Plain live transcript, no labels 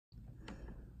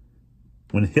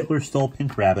When Hitler Stole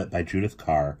Pink Rabbit by Judith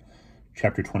Kerr,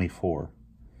 Chapter 24.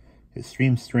 It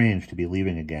seemed strange to be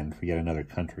leaving again for yet another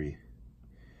country.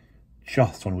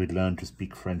 Just when we'd learned to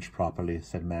speak French properly,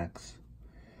 said Max.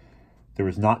 There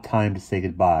was not time to say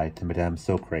goodbye to Madame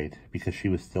Socrate, because she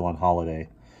was still on holiday.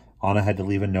 Anna had to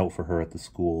leave a note for her at the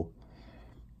school.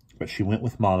 But she went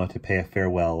with Mama to pay a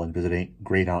farewell and visit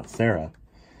Great-Aunt Sarah,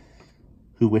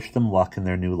 who wished them luck in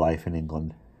their new life in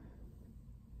England,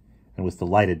 and was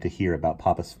delighted to hear about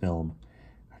Papa's film.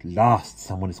 At last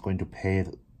someone is going to pay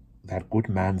that good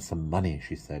man some money,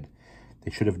 she said. They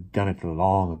should have done it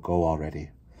long ago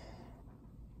already.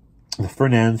 The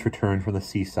Fernands returned from the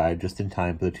seaside just in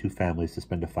time for the two families to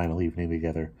spend a final evening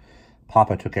together.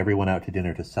 Papa took everyone out to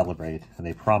dinner to celebrate, and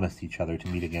they promised each other to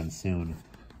meet again soon.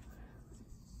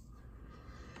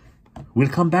 We'll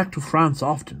come back to France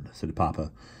often, said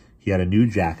Papa. He had a new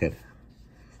jacket,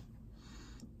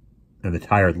 and the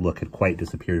tired look had quite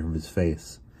disappeared from his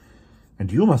face.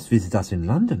 And you must visit us in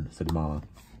London, said Mama.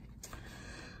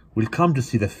 We'll come to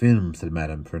see the film, said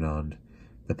Madame Fernand.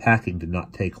 The packing did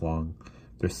not take long.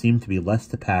 There seemed to be less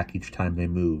to pack each time they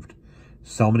moved.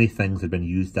 So many things had been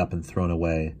used up and thrown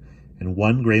away, and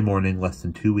one grey morning, less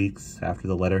than 2 weeks after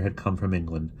the letter had come from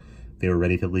England, they were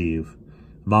ready to leave.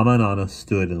 Mama and Anna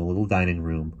stood in the little dining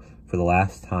room for the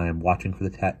last time, waiting for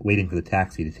the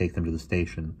taxi to take them to the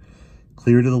station.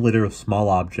 Clear to the litter of small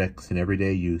objects in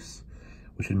everyday use,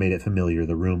 which had made it familiar,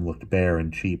 the room looked bare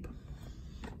and cheap.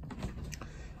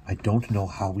 I don't know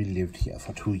how we lived here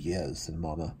for 2 years, said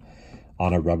Mama.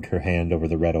 Anna rubbed her hand over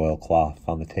the red oilcloth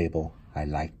on the table. I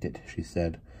liked it, she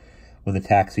said. When the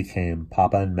taxi came,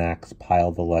 Papa and Max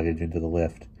piled the luggage into the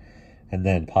lift, and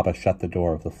then Papa shut the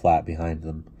door of the flat behind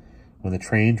them. When the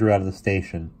train drew out of the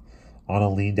station, Anna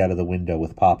leaned out of the window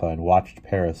with Papa and watched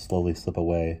Paris slowly slip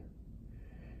away.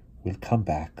 We'll come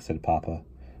back, said Papa.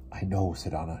 I know,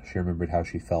 said Anna. She remembered how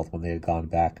she felt when they had gone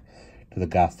back to the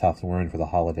Gasthofswurn for the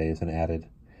holidays, and added,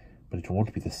 But it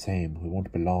won't be the same. We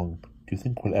won't belong. Do you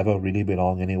think we'll ever really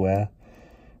belong anywhere?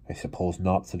 I suppose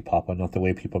not, said Papa. Not the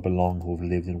way people belong who've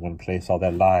lived in one place all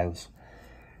their lives.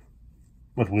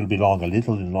 But we'll belong a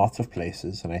little in lots of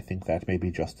places, and I think that may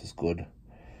be just as good.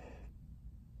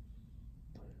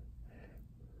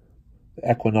 The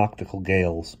equinoctial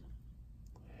gales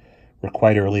were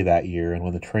quite early that year, and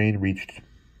when the train reached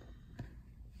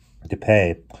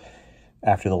Dieppe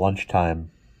about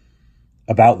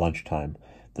lunchtime,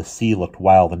 the sea looked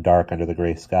wild and dark under the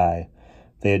grey sky.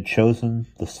 They had chosen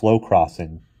the slow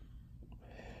crossing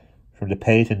from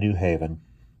Dieppe to New Haven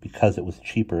because it was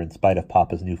cheaper in spite of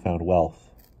Papa's newfound wealth.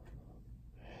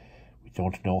 We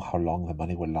don't know how long the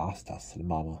money will last us, said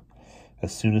Mama.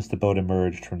 As soon as the boat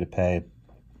emerged from Dieppe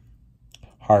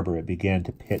harbor, it began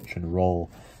to pitch and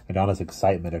roll, and Anna's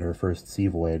excitement at her first sea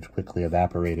voyage quickly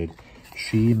evaporated.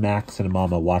 She, Max, and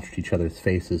Mama watched each other's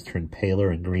faces turn paler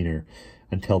and greener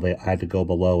until they had to go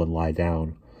below and lie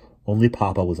down. Only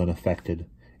Papa was unaffected.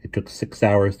 It took 6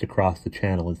 hours to cross the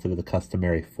channel instead of the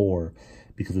customary 4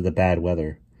 because of the bad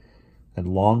weather.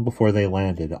 And long before they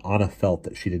landed, Anna felt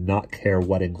that she did not care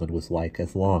what England was like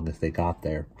as long as they got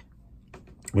there.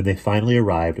 When they finally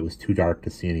arrived, it was too dark to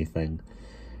see anything.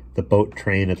 The boat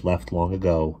train had left long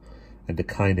ago, and a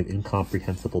kind of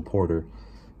incomprehensible porter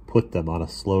put them on a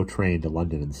slow train to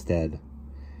London instead.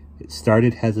 It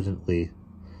started hesitantly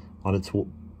on its way.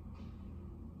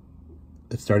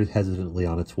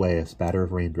 A spatter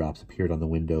of raindrops appeared on the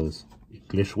windows.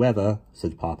 English weather,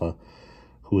 said Papa,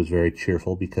 who was very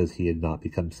cheerful because he had not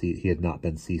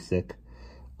been seasick.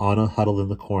 Anna huddled in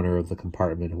the corner of the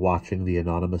compartment, watching the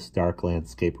anonymous dark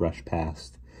landscape rush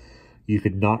past. You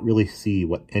could not really see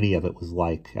what any of it was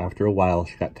like. After a while,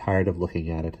 she got tired of looking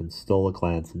at it and stole a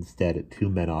glance instead at 2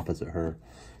 men opposite her.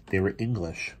 They were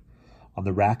English. On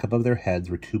the rack above their heads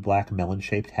were 2 black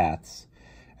melon-shaped hats,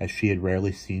 such as she had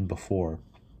rarely seen before,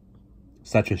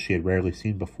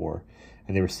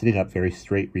 and they were sitting up very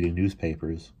straight reading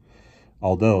newspapers.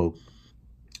 Although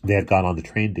they had gone on the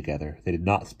train together, they did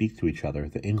not speak to each other.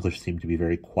 The English seemed to be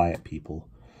very quiet people.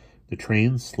 The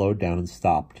train slowed down and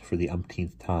stopped for the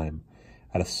umpteenth time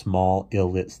at a small,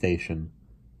 ill-lit station.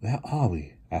 Where are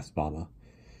we? asked Mama.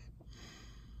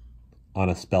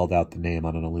 Anna spelled out the name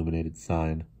on an illuminated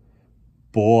sign.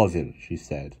 Bourville, she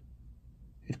said.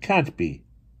 It can't be,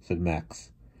 said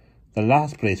Max. The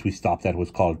last place we stopped at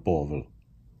was called Bourville.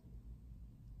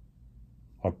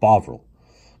 Or Bovril.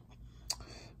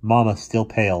 Mama, still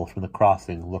pale from the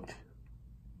crossing, looked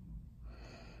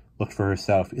for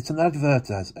herself. It's an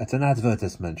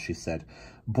advertisement, she said.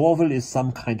 Bovril is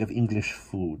some kind of English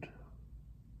food.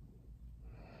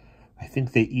 I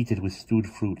think they eat it with stewed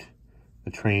fruit. The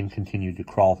train continued to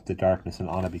crawl through the darkness, and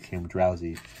Anna became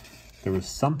drowsy. There was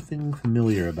something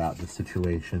familiar about the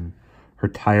situation. Her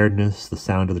tiredness, the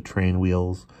sound of the train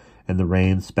wheels, and the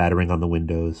rain spattering on the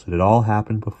windows. It had all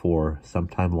happened before,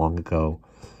 sometime long ago,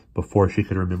 before she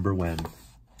could remember when.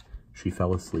 She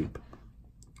fell asleep.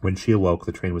 When she awoke,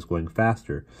 the train was going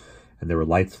faster, and there were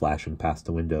lights flashing past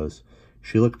the windows.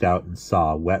 She looked out and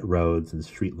saw wet roads and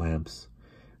street lamps,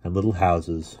 and little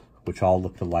houses, which all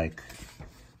looked alike.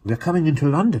 "We are coming into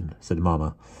London," said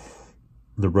Mamma.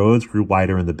 The roads grew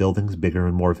wider and the buildings bigger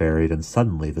and more varied, and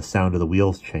suddenly the sound of the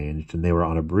wheels changed, and they were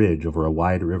on a bridge over a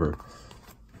wide river.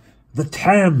 "The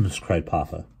Thames!" cried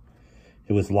Papa.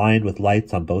 It was lined with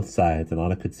lights on both sides, and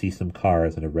Anna could see some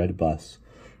cars and a red bus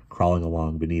crawling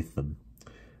along beneath them.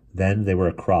 Then they were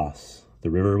across. The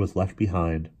river was left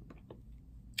behind,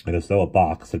 and as though a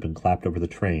box had been clapped over the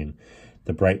train,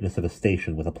 the brightness of a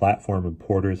station with a platform and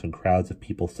porters and crowds of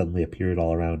people suddenly appeared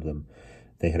all around them.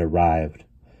 They had arrived.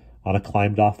 Anna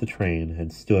climbed off the train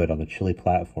and stood on the chilly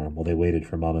platform while they waited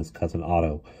for Mamma's cousin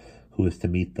Otto, who was to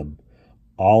meet them.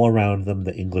 All around them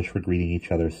the English were greeting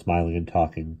each other, smiling and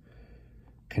talking.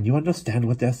 "Can you understand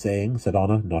what they're saying?" said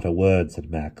Anna. "Not a word,"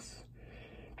 said Max.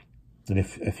 "In a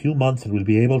few months it will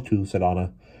be able to," said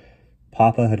Anna.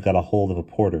 Papa had got a hold of a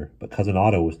porter, but cousin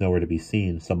Otto was nowhere to be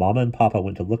seen, so Mamma and Papa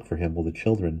went to look for him while the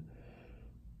children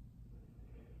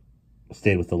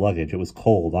stayed with the luggage. It was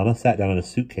cold. Anna sat down in a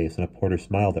suitcase, and a porter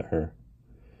smiled at her.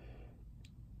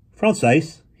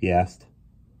 "Francais?" he asked.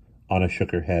 Anna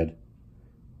shook her head.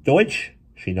 "Deutsch?"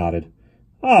 She nodded.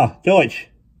 "Ah, Deutsch,"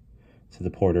 said the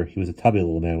porter. He was a tubby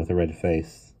little man with a red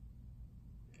face.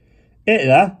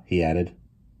 "Hitler?" he added.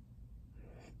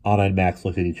 Anna and Max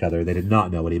looked at each other. They did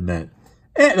not know what he meant.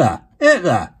 "Hitler!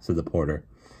 Hitler!" said the porter.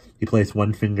 He placed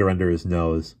one finger under his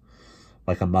nose,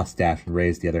 like a mustache, and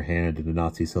raised the other hand in a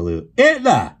Nazi salute.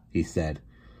 "Hitler!" he said.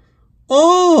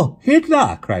 "Oh,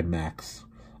 Hitler!" cried Max.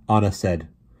 Anna said,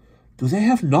 "Do they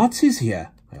have Nazis here?"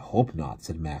 "I hope not,"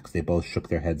 said Max. They both shook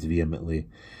their heads vehemently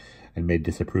and made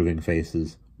disapproving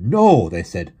faces. "No," they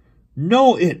said.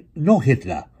 No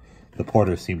Hitler." The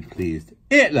porter seemed pleased.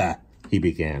 "Hitler!" he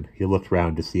began. He looked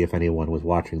round to see if anyone was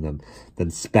watching them, then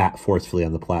spat forcefully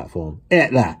on the platform.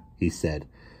 "Hitler!" he said.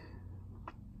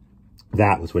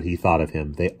 That was what he thought of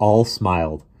him. They all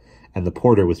smiled, and the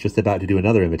porter was just about to do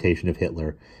another imitation of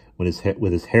Hitler, with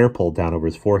his hair pulled down over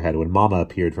his forehead, when Mamma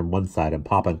appeared from one side and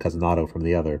Papa and Cousin Otto from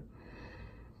the other.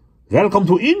 "Welcome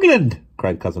to England!"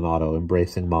 cried Cousin Otto,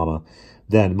 embracing Mamma.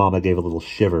 Then Mamma gave a little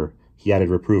shiver. He added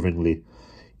reprovingly,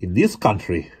 "In this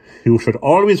country, you should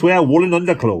always wear woolen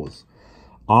underclothes."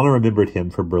 Anna remembered him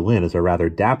from Berlin as a rather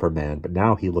dapper man, but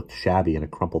now he looked shabby in a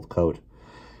crumpled coat.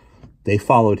 They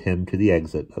followed him to the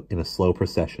exit in a slow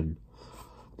procession.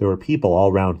 There were people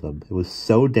all round them. It was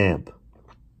so damp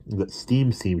that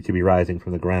steam seemed to be rising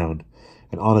from the ground,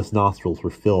 and Anna's nostrils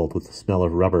were filled with the smell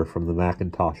of rubber from the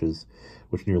mackintoshes,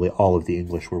 which nearly all of the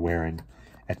English were wearing.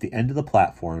 At the end of the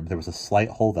platform there was a slight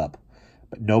hold-up,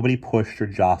 but nobody pushed or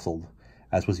jostled,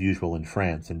 as was usual in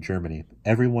France and Germany.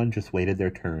 Everyone just waited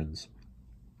their turns.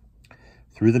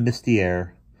 Through the misty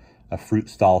air, a fruit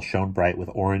stall shone bright with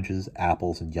oranges,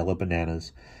 apples, and yellow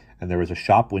bananas, and there was a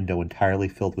shop window entirely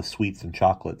filled with sweets and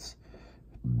chocolates.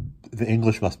 The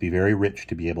English must be very rich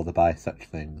to be able to buy such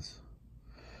things.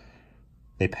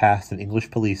 They passed an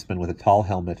English policeman with a tall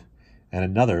helmet, and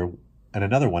another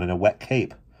one in a wet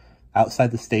cape.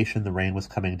 Outside the station the rain was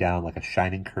coming down like a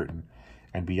shining curtain,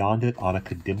 and beyond it Anna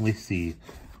could dimly see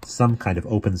some kind of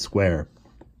open square.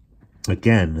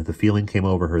 Again, the feeling came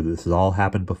over her that this had all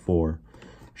happened before.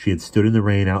 She had stood in the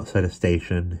rain outside a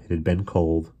station. It had been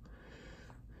cold.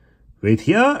 "Wait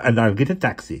here, and I'll get a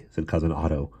taxi," said Cousin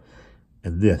Otto.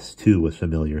 And this, too, was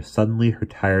familiar. Suddenly her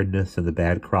tiredness and the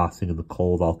bad crossing and the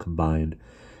cold all combined.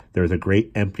 There was a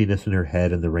great emptiness in her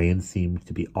head, and the rain seemed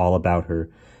to be all about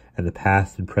her, and the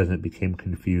past and present became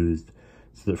confused,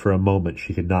 so that for a moment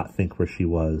she could not think where she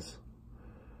was.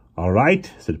 "All right,"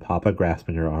 said Papa,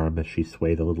 grasping her arm as she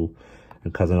swayed a little,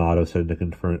 and Cousin Otto said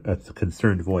in a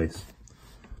concerned voice,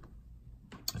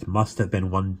 It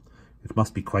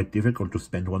must be quite difficult to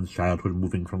spend one's childhood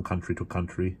moving from country to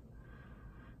country."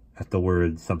 At the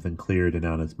words, something cleared in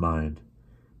Anna's mind.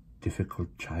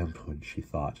 Difficult childhood, she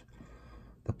thought.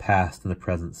 The past and the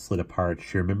present slid apart.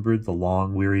 She remembered the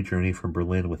long, weary journey from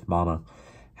Berlin with Mamma,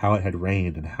 how it had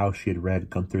rained, and how she had read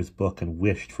Gunther's book and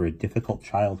wished for a difficult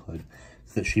childhood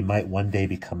so that she might one day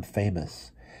become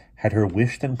famous. Had her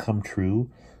wish then come true?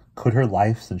 Could her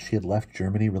life since she had left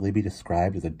Germany really be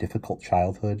described as a difficult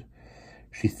childhood?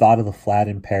 She thought of the flat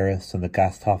in Paris and the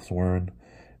Gasthofswurn.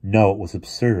 No, it was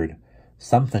absurd.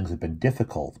 Some things had been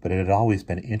difficult, but it had always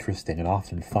been interesting and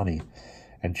often funny.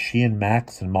 And she and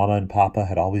Max and Mamma and Papa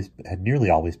had nearly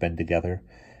always been together,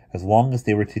 As long as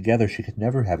they were together, she could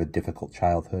never have a difficult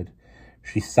childhood.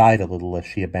 She sighed a little as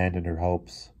she abandoned her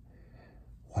hopes.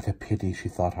 What a pity, she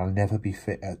thought. I'll never be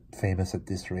famous at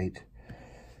this rate.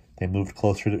 She moved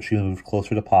closer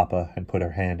to Papa and put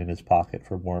her hand in his pocket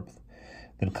for warmth.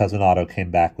 Then Cousin Otto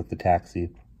came back with the taxi.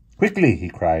 Quickly, he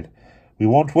cried. He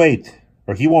won't wait.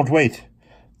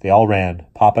 They all ran.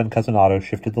 Papa and Cousin Otto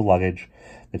shifted the luggage.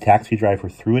 The taxi driver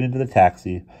threw it into the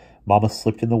taxi. Mama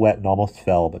slipped in the wet and almost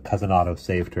fell, but Cousin Otto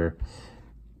saved her.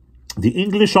 The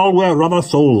English all wear rubber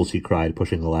soles, he cried,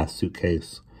 pushing the last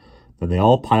suitcase. Then they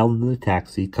all piled into the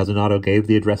taxi. Cousin Otto gave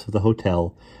the address of the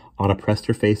hotel. Anna pressed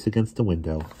her face against the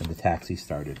window, and the taxi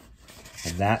started.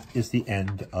 And that is the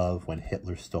end of When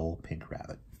Hitler Stole Pink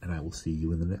Rabbit. And I will see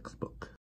you in the next book.